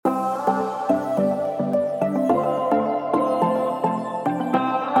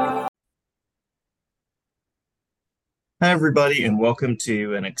Hi, everybody, and welcome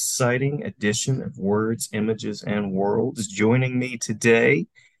to an exciting edition of Words, Images, and Worlds. Joining me today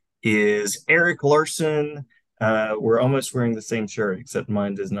is Erik Larsen. We're almost wearing the same shirt, except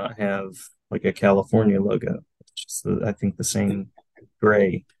mine does not have like a California logo. It's just, I think, the same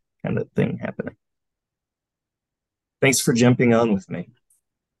gray kind of thing happening. Thanks for jumping on with me.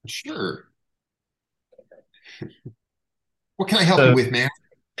 Sure. What can I help you So, with, man?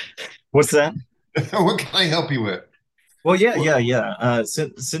 what's that? What can I help you with? Well, yeah, What? yeah, yeah.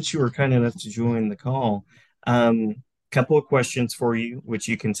 Since you were kind enough to join the call, couple of questions for you, which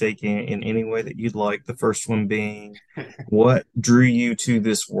you can take in any way that you'd like. The first one being, what drew you to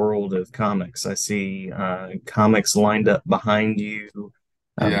this world of comics? I see comics lined up behind you,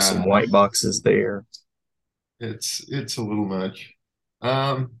 some Yeah, white boxes there. it's a little much.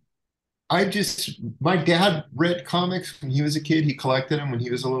 Um, my dad read comics when he was a kid. He collected them when he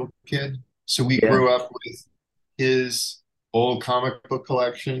was a little kid. So we Yeah. grew up with his old comic book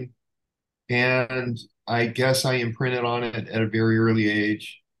collection, and I guess I imprinted on it at a very early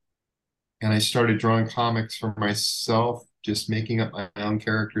age. And I started drawing comics for myself, just making up my own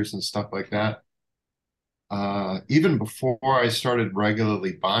characters and stuff like that. Even before I started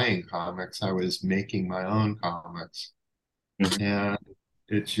regularly buying comics, I was making my own comics. Mhm. And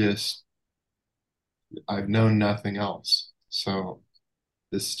it just, I've known nothing else. So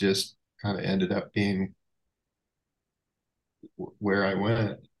this just kind of ended up being where I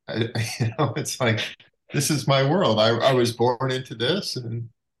went. It's like, this is my world. I was born into this and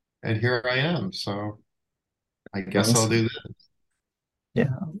here I am. So I guess I'll do Awesome. this.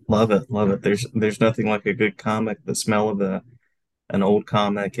 Yeah, love it, love it. There's nothing like a good comic. The smell of an old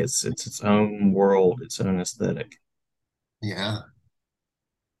comic, it's its own world, its own aesthetic. Yeah.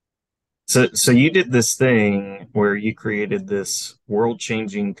 So you did this thing where you created this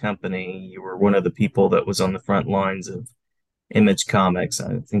world-changing company. You were one of the people that was on the front lines of Image Comics.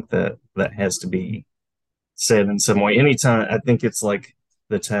 I think that has to be said in some way. Anytime, I think it's like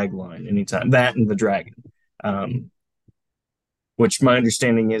the tagline, anytime that and the dragon. Um, which my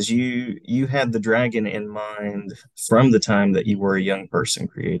understanding is you had the dragon in mind from the time that you were a young person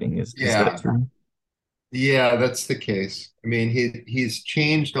creating. Is that Yeah. true? Yeah, that's the case. I mean, he's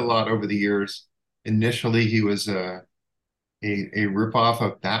changed a lot over the years. Initially, he was a ripoff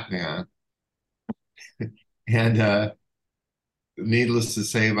of Batman, and needless to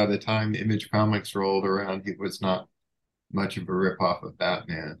say, by the time Image Comics rolled around, he was not much of a ripoff of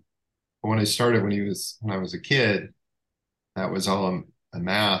Batman. But when I started, when I was a kid, that was all a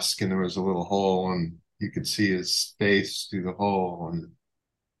mask, and there was a little hole, and you could see his face through the hole, and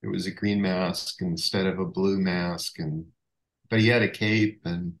it was a green mask instead of a blue mask, and but he had a cape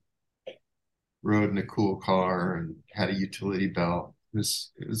and rode in a cool car and had a utility belt.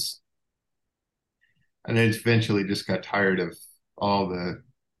 And I eventually just got tired of all the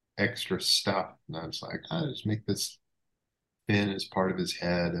extra stuff. And I was like, I'll just make this Finn as part of his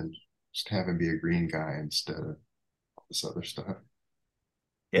head and just have him be a green guy instead of all this other stuff.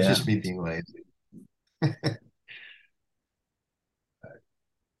 It's Yeah, just me being lazy.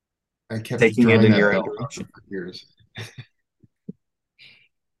 I kept taking it drawing in that your own belt on him direction. for years.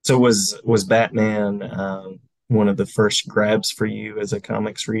 So was Batman one of the first grabs for you as a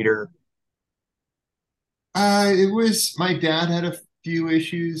comics reader? It was my dad had a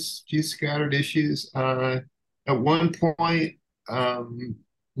few scattered issues. At one point, um,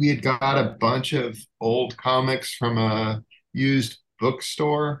 we had got a bunch of old comics from a used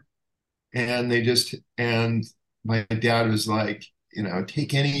bookstore, and my dad was like,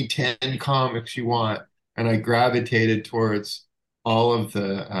 take any 10 comics you want. And I gravitated towards all of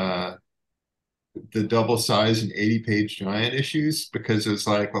the double size and 80-page giant issues because it was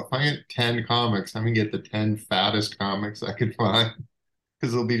like, well, if I get 10 comics, I'm gonna get the 10 fattest comics I could find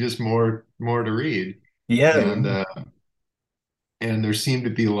because there'll be just more to read. Yeah, And there seemed to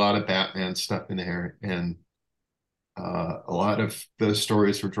be a lot of Batman stuff in there. And a lot of those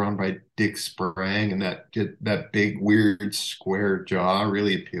stories were drawn by Dick Sprang, and that big weird square jaw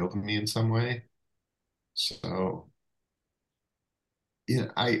really appealed to me in some way. So yeah,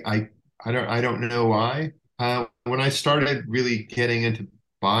 I don't know why. When I started really getting into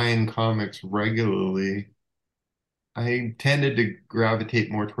buying comics regularly, I tended to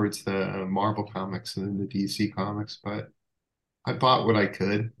gravitate more towards the Marvel comics than the DC comics, but I bought what I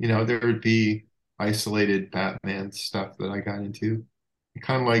could. There would be isolated Batman stuff that I got into.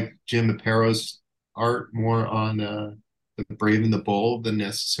 Kind of like Jim Apato's art more on the Brave and the Bold than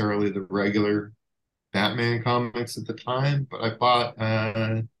necessarily the regular Batman comics at the time. But I bought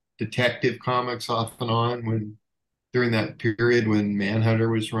detective comics off and on when during that period when Manhunter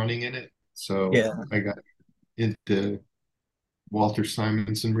was running in it. So yeah. I got into. Walter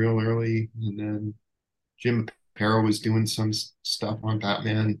Simonson real early, and then Jim Aparo was doing some stuff on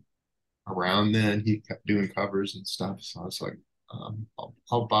Batman around then. He kept doing covers and stuff. So I was like,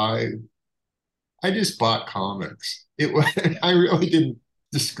 I'll buy. I just bought comics. It was I really didn't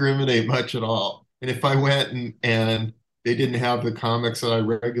discriminate much at all. And if I went and they didn't have the comics that I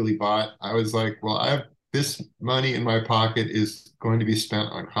regularly bought, I was like, well, I have this money in my pocket is going to be spent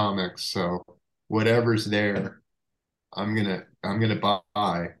on comics. So whatever's there, I'm gonna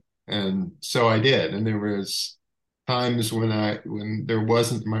buy. And so I did. And there was times when there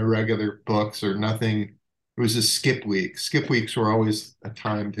wasn't my regular books or nothing. It was a skip week. Skip weeks were always a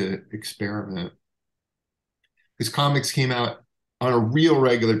time to experiment because comics came out on a real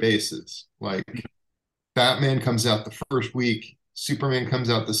regular basis. Like Batman comes out the first week, Superman comes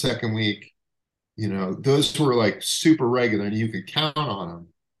out the second week. Those were like super regular and you could count on them.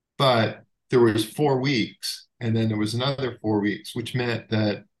 But there was 4 weeks, and then there was another 4 weeks, which meant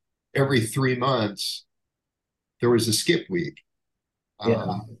that every 3 months there was a skip week. Yeah.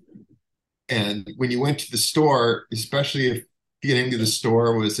 Um, and when you went to the store, especially if getting to the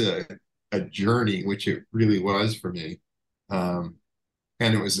store was a journey, which it really was for me, um,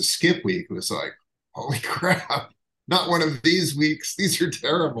 and it was a skip week, it was like, holy crap, not one of these weeks. These are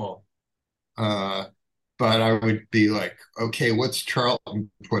terrible. Uh, but I would be like, okay, what's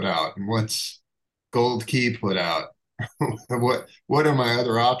Charlton put out and what's Gold Key put out? What are my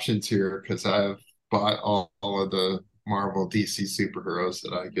other options here? Because I've bought all of the Marvel DC superheroes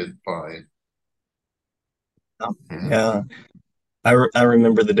that I could find. And Yeah. I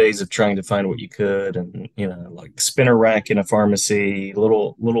remember the days of trying to find what you could, and like spinner rack in a pharmacy,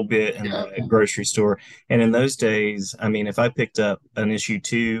 little bit in yeah, the grocery store. And in those days, I mean, if I picked up an issue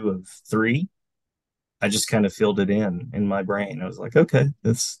two of three, I just kind of filled it in my brain. I was like, okay,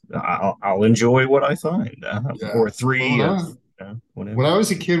 this I'll enjoy what I find, yeah. or Well, three of when whatever. I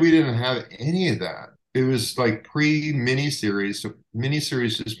was a kid, we didn't have any of that. It was like pre-miniseries, so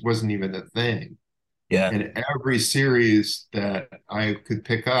miniseries just wasn't even a thing. Yeah. And every series that I could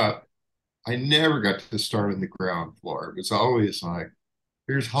pick up, I never got to start on the ground floor. It was always like,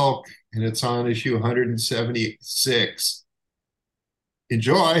 here's Hulk, and it's on issue 176.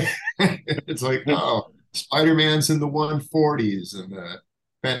 Enjoy. It's like, oh, Spider-Man's in the 140s, and the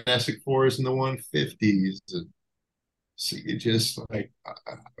Fantastic Four is in the 150s. And so you just like,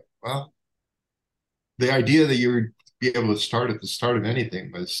 well, the idea that you would be able to start at the start of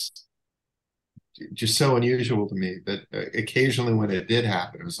anything was just so unusual to me that occasionally when it did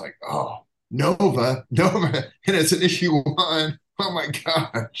happen, it was like, oh, Nova, and it's an issue one. Oh my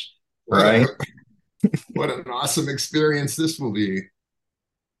gosh, what Right. a what an awesome experience this will be.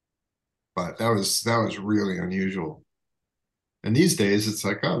 But that was really unusual. And these days, it's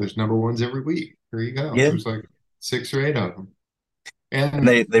like, oh, there's number ones every week. Here you go. Yeah. There's like 6 or 8 of them, And and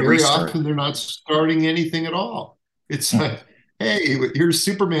they very restart. often they're not starting anything at all. It's like, hey, here's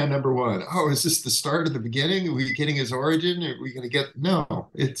Superman number one. Oh, is this the start of the beginning? Are we getting his origin? Are we going to get? No,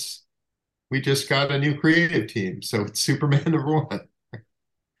 it's we just got a new creative team, so it's Superman number one.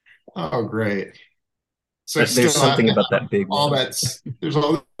 Oh, great. So I There's still have something to about have that big all one. there's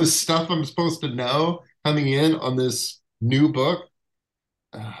all this stuff I'm supposed to know coming in on this new book.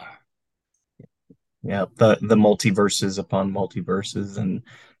 Uh, Yeah, the multiverses upon multiverses, and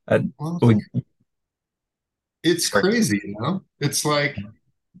uh, well, we it's sorry. crazy, you know? It's like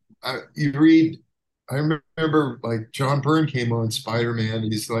you read, I remember like John Byrne came on Spider-Man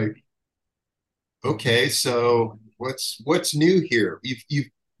and he's like, okay, so what's new here? You've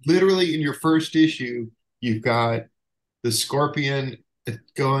literally in your first issue, you've got the Scorpion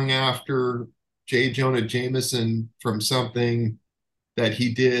going after J. Jonah Jameson from something that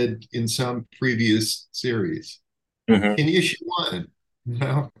he did in some previous series. Hmm. In issue one,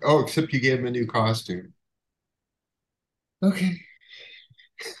 Oh, except you gave him a new costume. Okay.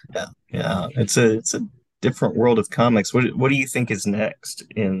 Yeah, yeah. It's a different world of comics. What do you think is next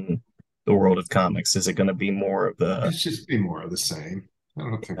in the world of comics? Is it going to be more of the It's just be more of the same.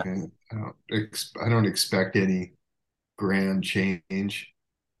 I don't expect any grand change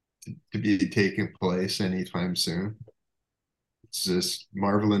to be taking place anytime soon. It's just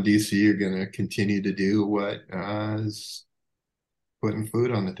Marvel and DC are going to continue to do what is putting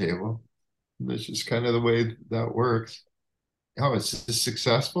food on the table. That's just kind of the way that works. Oh, it's just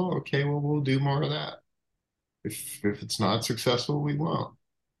successful. Okay, well, we'll do more of that. If it's not successful, we won't.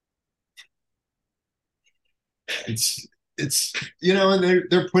 It's it's and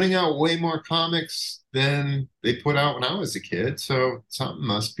they're putting out way more comics than they put out when I was a kid. So something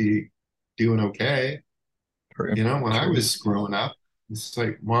must be doing okay. true, When I true? was growing up, it's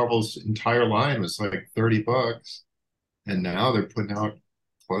like Marvel's entire line was like 30 bucks. and now they're putting out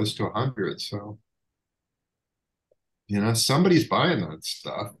close to 100. So, somebody's buying that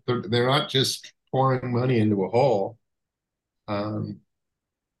stuff. They're not just pouring money into a hole. Um,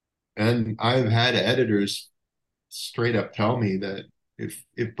 and I've had editors straight up tell me that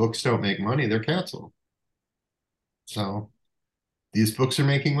if books don't make money, they're canceled. So these books are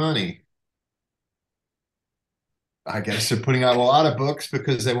making money. I guess they're putting out a lot of books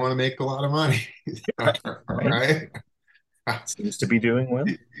because they want to make a lot of money. Right? Right? Seems to be doing well.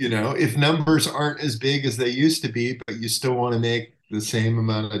 If numbers aren't as big as they used to be, but you still want to make the same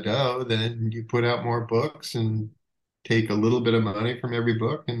amount of dough, then you put out more books and take a little bit of money from every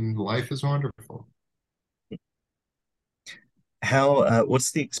book, and life is wonderful.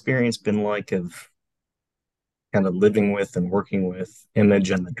 What's the experience been like of kind of living with and working with Image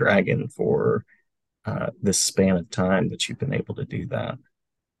and the Dragon for this span of time that you've been able to do that?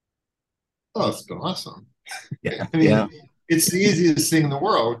 Oh, it's been awesome. Yeah, I yeah. mean, it's the easiest thing in the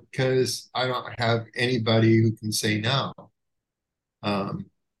world because I don't have anybody who can say no. Um,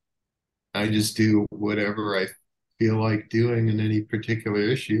 I just do whatever I feel like doing in any particular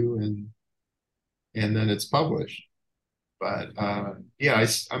issue, and then it's published. But yeah,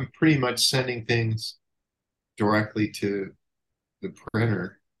 I'm pretty much sending things directly to the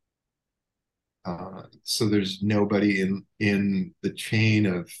printer. So there's nobody in the chain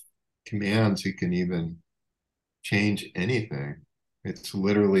of commands who can even change anything. It's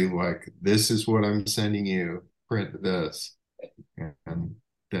literally like, this is what I'm sending you, print this, and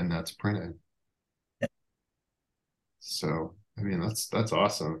then that's printed. So, I mean, that's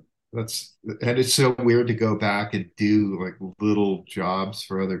awesome. And it's so weird to go back and do like little jobs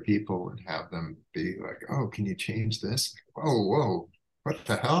for other people and have them be like, "Oh, can you change this?" Whoa, whoa, what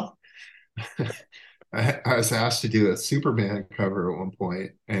the hell? I was asked to do a Superman cover at one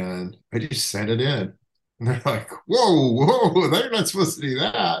point, and I just sent it in. And they're like, "Whoa, whoa, they're not supposed to do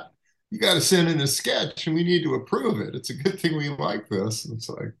that. You got to send in a sketch, and we need to approve it. It's a good thing we like this." And it's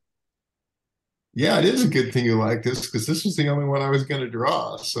like, yeah, it is a good thing you like this because this was the only one I was going to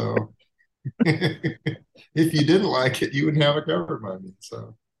draw. So if you didn't like it, you wouldn't have it covered by me.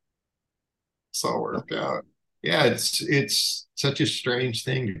 So it's all worked out. Yeah, it's such a strange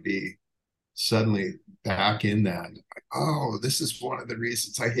thing to be suddenly back in that. Like, oh, this is one of the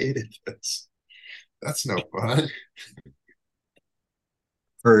reasons I hated this. That's no fun.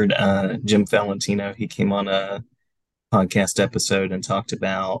 Heard Jim Valentino, he came on a podcast episode and talked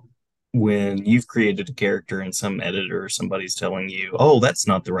about when you've created a character and some editor or somebody's telling you, "Oh, that's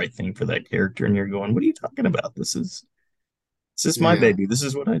not the right thing for that character," and you're going, "What are you talking about? This is my Yeah. baby. This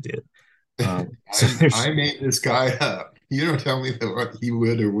is what I did." So there's I made this guy up. You don't tell me that what he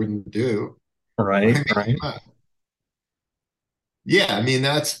would or wouldn't do. I right, made him right. up. Yeah, I mean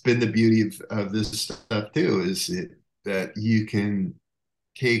that's been the beauty of this stuff too, that you can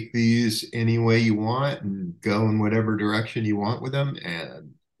take these any way you want and go in whatever direction you want with them,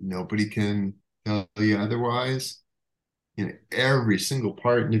 and nobody can tell you otherwise. Every single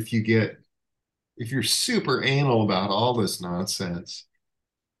part. And if you're super anal about all this nonsense,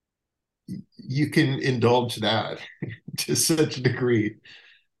 you can indulge that to such a degree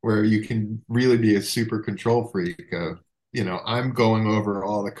where you can really be a super control freak of, I'm going over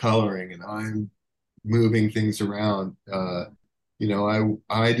all the coloring and I'm moving things around.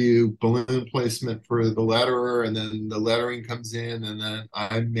 I do balloon placement for the letterer, and then the lettering comes in, and then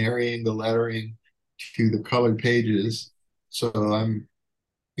I'm marrying the lettering to the colored pages. So I'm,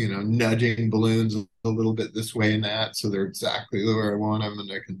 nudging balloons a little bit this way and that, so they're exactly where I want them,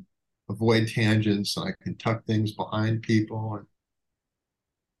 and I can avoid tangents, and I can tuck things behind people. And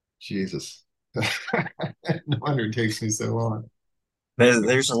Jesus, no wonder it takes me so long.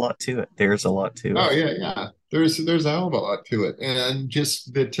 There's a lot to it. There's a lot to Oh it. yeah, yeah. There's a hell of a lot to it, and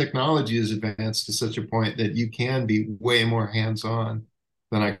just the technology is advanced to such a point that you can be way more hands-on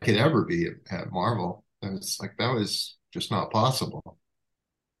than I could ever be at Marvel. And it's like that was just not possible.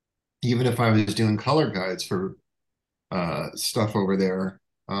 Even if I was doing color guides for stuff over there,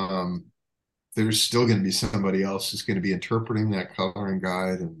 there's still going to be somebody else who's going to be interpreting that coloring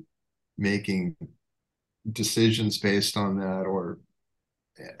guide and making decisions based on that. Or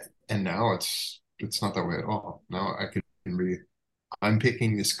and now it's not that way at all. Now I can be I'm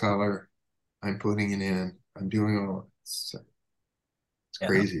picking this color, I'm putting it in, I'm doing all it's Yeah.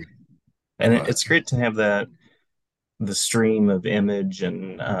 crazy. And But it's great to have that the stream of Image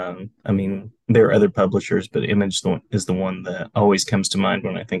and I mean there are other publishers, but is the one that always comes to mind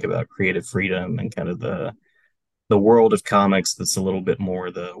when I think about creative freedom and kind of the world of comics that's a little bit more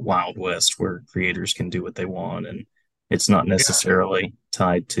the Wild West where creators can do what they want and it's not yeah, necessarily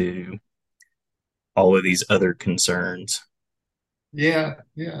tied to all of these other concerns. Yeah,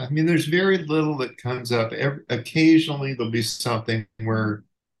 yeah. I mean, there's very little that comes up. Occasionally, there'll be something where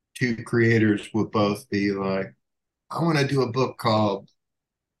two creators will both be like, I want to do a book called,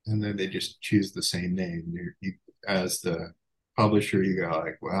 and then they just choose the same name. As the publisher, you go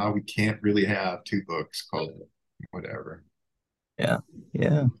like, well, we can't really have two books called whatever, Yeah.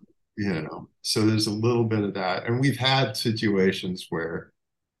 Yeah. So there's a little bit of that. And we've had situations where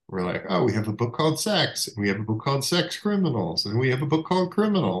we're like, oh, we have a book called Sex, and we have a book called Sex Criminals, and we have a book called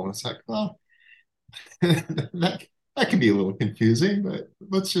Criminal. And it's like, well, that that can be a little confusing, but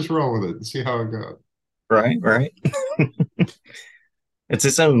let's just roll with it and see how it goes. Right. Right. It's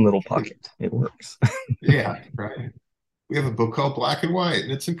its own little pocket. It works. Yeah, right. We have a book called Black and White,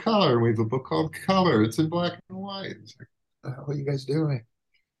 and it's in color. And we have a book called Color. It's in black and white. It's like, what the hell are you guys doing?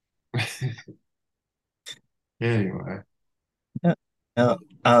 Anyway, Yeah. Uh,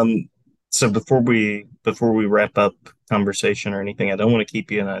 um, so before we wrap up conversation or anything, I don't want to keep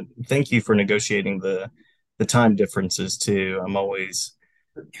you, and I thank you for negotiating the time differences too.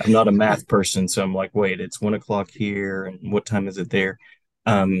 I'm not a math person, so I'm like, wait, it's 1 o'clock here, and what time is it there?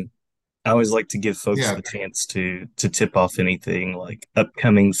 Um, I always like to give folks yeah, the chance to tip off anything like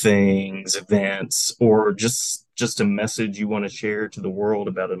upcoming things, events, or just a message you want to share to the world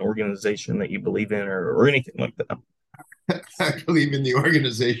about an organization that you believe in or anything like that. I believe in the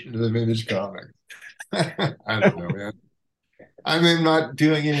organization of Image Comics. I don't know, man. I'm not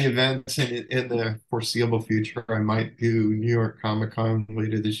doing any events in the foreseeable future. I might do New York Comic Con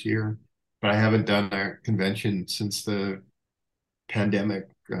later this year, but I haven't done a convention since the pandemic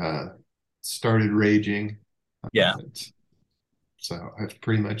started raging. Yeah. So I've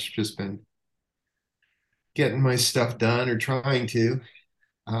pretty much just been getting my stuff done or trying to.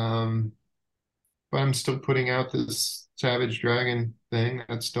 Um, but I'm still putting out this Savage Dragon thing.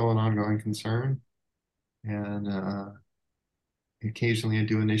 That's still an ongoing concern. And occasionally I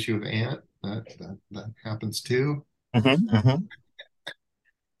do an issue of Ant. That happens too. Hmm.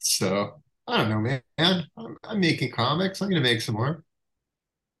 So I don't know, man. I'm making comics. I'm gonna make some more.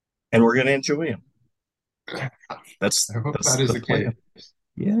 And we're gonna enjoy them. I hope That's that is the the case. plan.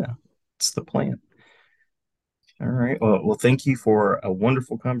 Yeah, it's the plan. All right. Well, thank you for a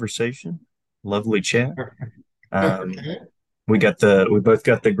wonderful conversation. Lovely chat. Um, Okay. we both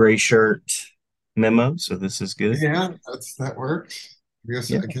got the gray shirt memo, so this is good. Yeah, that works. I guess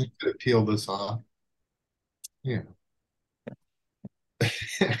Yeah. I can peel this off. Yeah.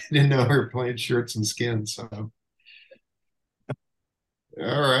 I didn't know we were playing shirts and skins. So,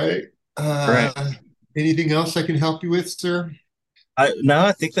 all right. All right. Anything else I can help you with, sir? No,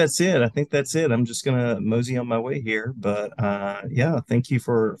 I think that's it. I think that's it. I'm just gonna mosey on my way here, but yeah, thank you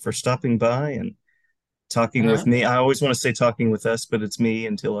for stopping by and talking with Uh, me. I always want to say talking with us, but it's me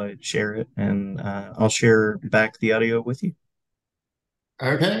until I share it, and I'll share back the audio with you.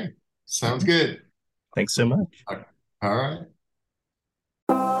 okay. All Sounds right. good. Thanks so much. All right.